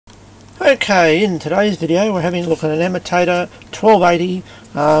Okay, in today's video we're having a look at an Emotator 1280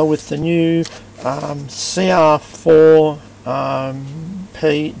 with the new CR-4P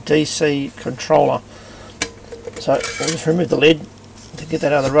DC controller. So we'll just remove the lid to get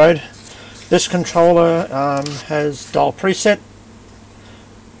that out of the road. This controller has dial preset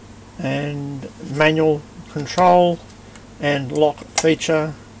and manual control and lock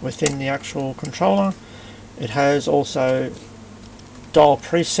feature within the actual controller. It has also dial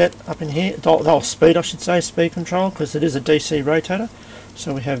preset up in here, dial speed I should say, speed control, because it is a DC rotator.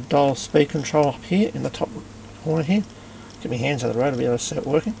 So we have dial speed control up here in the top corner here. Get my hands out of the road, I'll be able to see it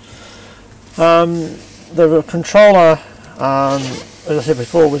working. The controller, as I said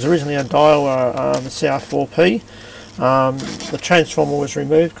before, was originally a dial the CR-4P. The transformer was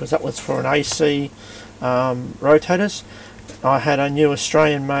removed because that was for an AC rotators. I had a new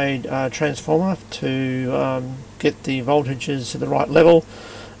Australian made transformer to get the voltages at the right level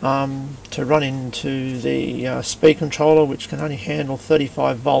to run into the speed controller, which can only handle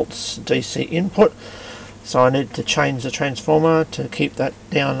 35 volts DC input. So I need to change the transformer to keep that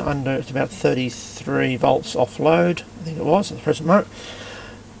down under, it's about 33 volts off load, I think it was at the present moment.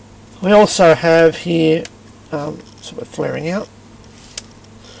 We also have here, sort of flaring out,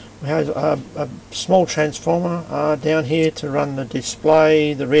 we have a small transformer down here to run the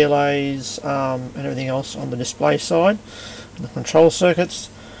display, the relays and everything else on the display side, and the control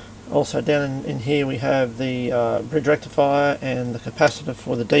circuits. Also down in here we have the bridge rectifier and the capacitor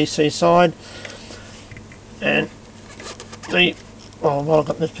for the DC side. And well, I've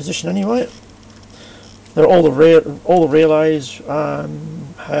got in this position anyway. All the relays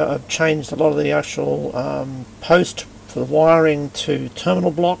have changed a lot of the actual post for the wiring to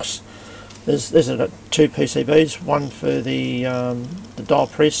terminal blocks. There's two PCBs, one for the dial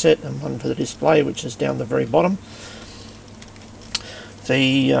preset and one for the display, which is down the very bottom.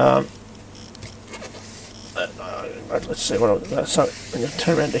 The let's see what so when you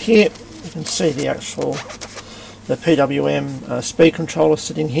turn around to here, you can see the actual PWM speed controller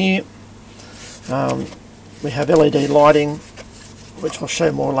sitting here. We have LED lighting, which I'll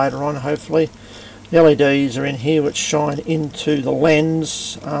show more later on hopefully. The LEDs are in here which shine into the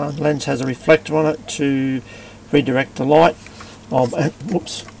lens. The lens has a reflector on it to redirect the light.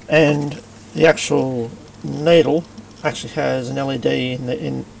 Whoops. And the actual needle actually has an LED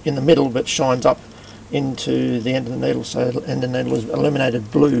in the middle, but shines up into the end of the needle, so the end of the needle is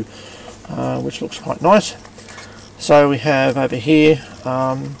illuminated blue, which looks quite nice. So we have over here,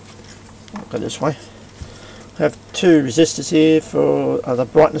 I'll go this way. We have two resistors here for the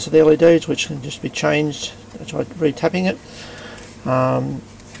brightness of the LEDs, which can just be changed by re-tapping it.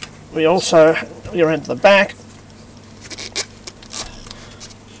 We also go around to the back.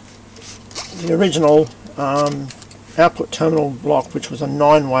 The original output terminal block, which was a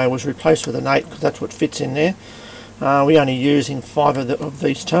 9-way, was replaced with an 8 because that's what fits in there. We're only using 5 of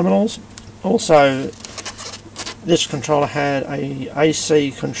these terminals. Also, this controller had a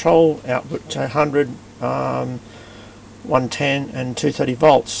AC control output to 100, 110 and 230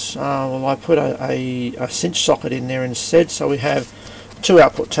 volts. Well, I put a Cinch socket in there instead, so we have 2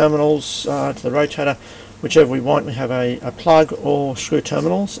 output terminals to the rotator. Whichever we want, we have a plug or screw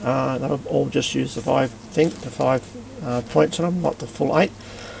terminals. They'll all just use the 5 points on them, not the full 8.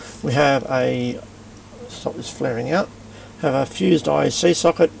 We have stop this flaring out, have a fused IEC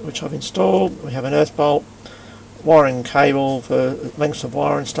socket which I've installed. We have an earth bolt, wiring cable for lengths of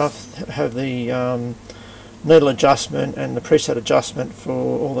wire and stuff, have the needle adjustment and the preset adjustment for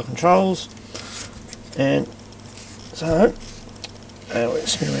all the controls. And so we'll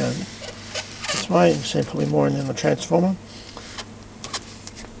spin around this way. You can see probably more in the transformer.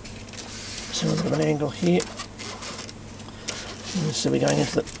 So a little bit of an angle here. So we're going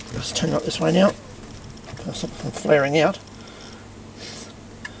into let's turn it up this way now. Stop it from flaring out.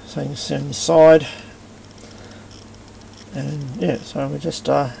 So you can see on the side. And yeah, so we just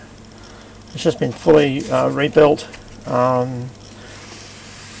it's just been fully rebuilt to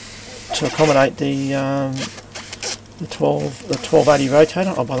accommodate the 1280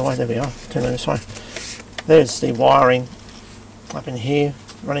 rotator. Oh, by the way, there we are. Turn it this way. There's the wiring up in here,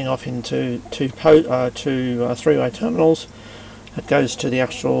 running off into two 3-way terminals. It goes to the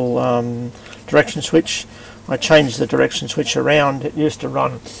actual direction switch. I changed the direction switch around. It used to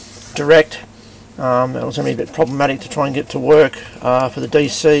run direct. It was going to be a bit problematic to try and get to work for the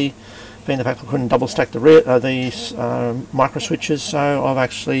DC, being the fact I couldn't double stack these micro switches. So I've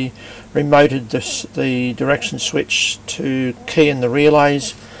actually remoted the direction switch to key in the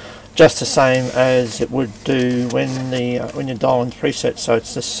relays, just the same as it would do when you're dialing preset. So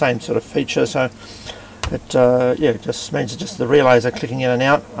it's the same sort of feature. So But yeah, it just means just the relays are clicking in and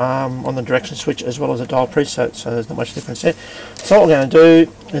out on the direction switch as well as the dial preset, so there's not much difference there. So what we're going to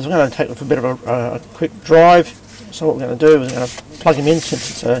do is we're going to take it for a bit of a quick drive. So what we're going to do is we're going to plug him in,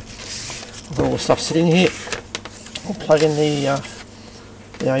 since it's I've got all the stuff sitting here. We'll plug in the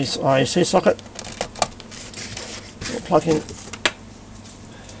IEC socket. We'll plug in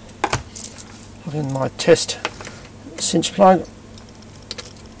my test cinch plug.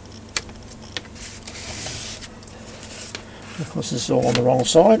 Of course, this is all on the wrong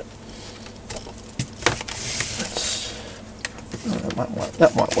side.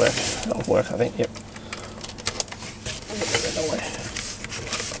 That might work. That'll work, I think. Yep.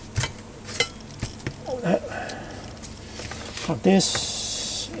 Plug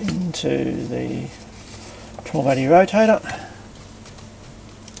this into the 1280 rotator.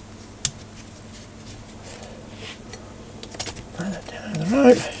 Put that down the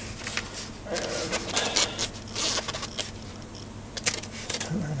road.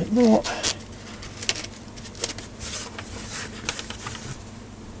 Turn around a bit more.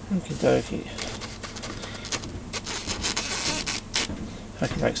 Okie dokie.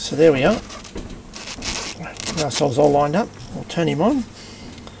 Okay, so there we are. Got ourselves all lined up. We'll turn him on.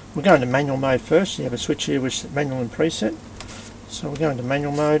 We're going to manual mode first. You have a switch here which is manual and preset. So we're going to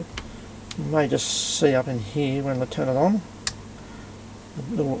manual mode. You may just see up in here when we turn it on.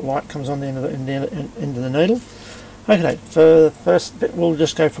 The little light comes on the end of the needle. Okay, for the first bit we'll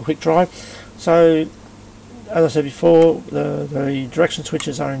just go for a quick drive. So as I said before, the direction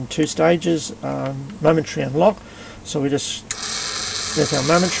switches are in two stages, momentary and lock. So we just get our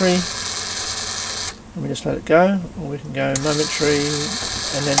momentary and we just let it go, or we can go momentary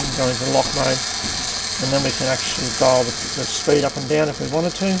and then go into lock mode, and then we can actually dial the speed up and down if we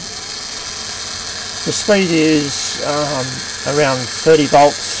wanted to. The speed is around 30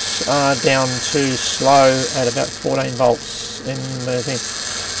 volts down to slow at about 14 volts in the thing,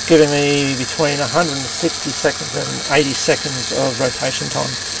 giving me between 160 seconds and 80 seconds of rotation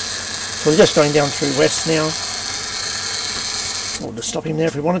time. So we're just going down through west now. We'll just stop him there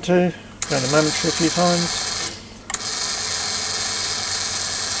if we wanted to. Go to momentary a few times.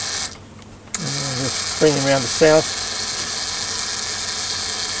 And we'll just bring him around to south.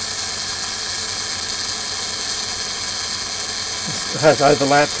 It has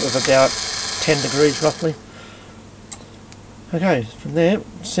overlap of about 10 degrees roughly. Okay, from there,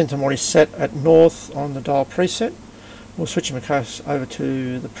 since I'm already set at north on the dial preset, we'll switch him across over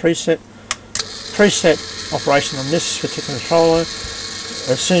to the preset operation on this particular controller.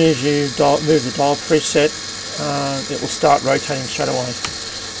 As soon as you move the dial preset, it will start rotating straight away.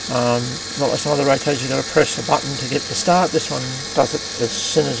 Not like some other rotators, you've got to press a button to get the start. This one does it as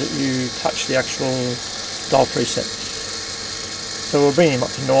soon as you touch the actual dial preset. So we'll bring him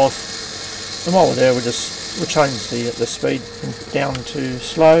up to north, and while we're there, we'll change the speed down to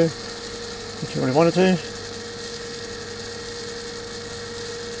slow if you really wanted to.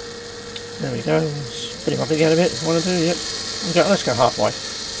 There we go. Let's put him up again a bit if you wanted to. Yep. Okay, let's go halfway.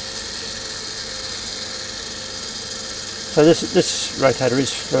 So this rotator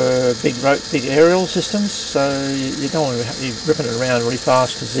is for big aerial systems, so you don't want to be ripping it around really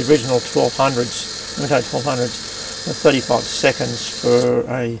fast, because the original 1200s, Emotator 1200s, are 35 seconds for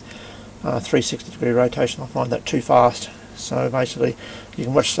a 360 degree rotation. I find that too fast. So basically, you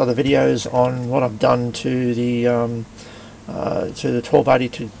can watch other videos on what I've done to the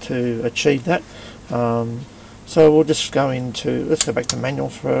 1280 to achieve that. So we'll just go let's go back to manual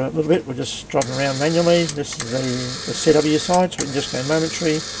for a little bit. We're just driving around manually. This is the CW side, so we can just go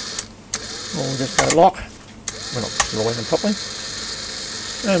momentary, or we'll just go lock. We're not rolling them properly.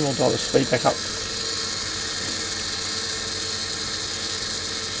 And we'll dial the speed back up.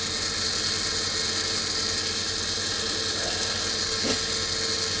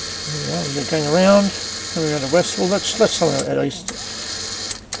 There we go, we're going around, coming around to west. Well, let's tell at least.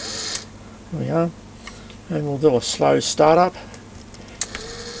 There we are. And we'll do a slow start up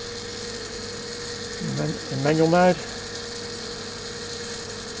in manual mode,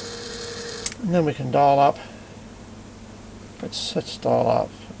 and then we can dial up. Let's dial up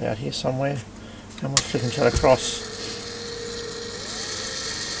out here somewhere, and we'll flick and shut across.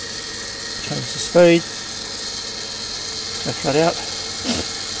 Change the speed. Go flat out.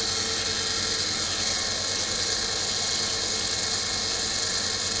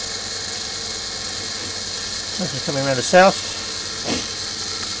 Okay, coming around to south.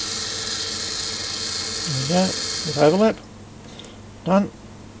 There we go, with overlap. Done.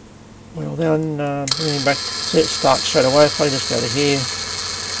 We'll then bring him back, see it start straight away. If I just go to here,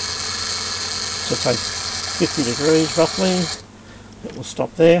 so say 50 degrees roughly, it will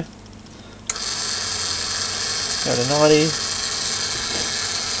stop there. Go to 90.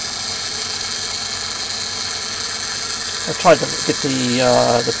 I tried to get the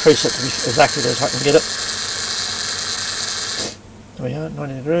preset to be exactly as I can get it. There we are,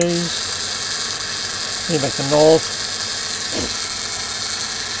 90 degrees. Moving back to north.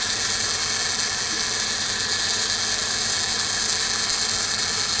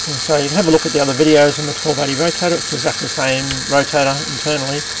 And so you can have a look at the other videos on the 1280 rotator. It's exactly the same rotator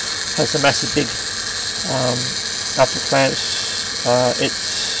internally. Has a massive big output clamps.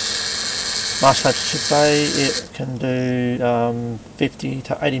 Its mast clamps, I should say. It can do 50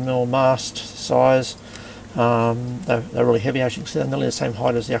 to 80 mil mast size. They're really heavy, as you can see. They're nearly the same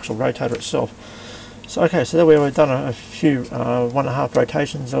height as the actual rotator itself. So okay, so there we've done a few 1.5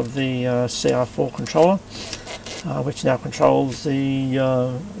 rotations of the CR4 controller, which now controls the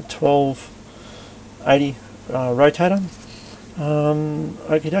 1280 rotator.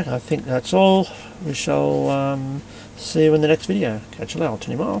 Okay, I think that's all. We shall see you in the next video. Catch you later. I'll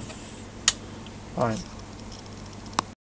turn him off. Bye.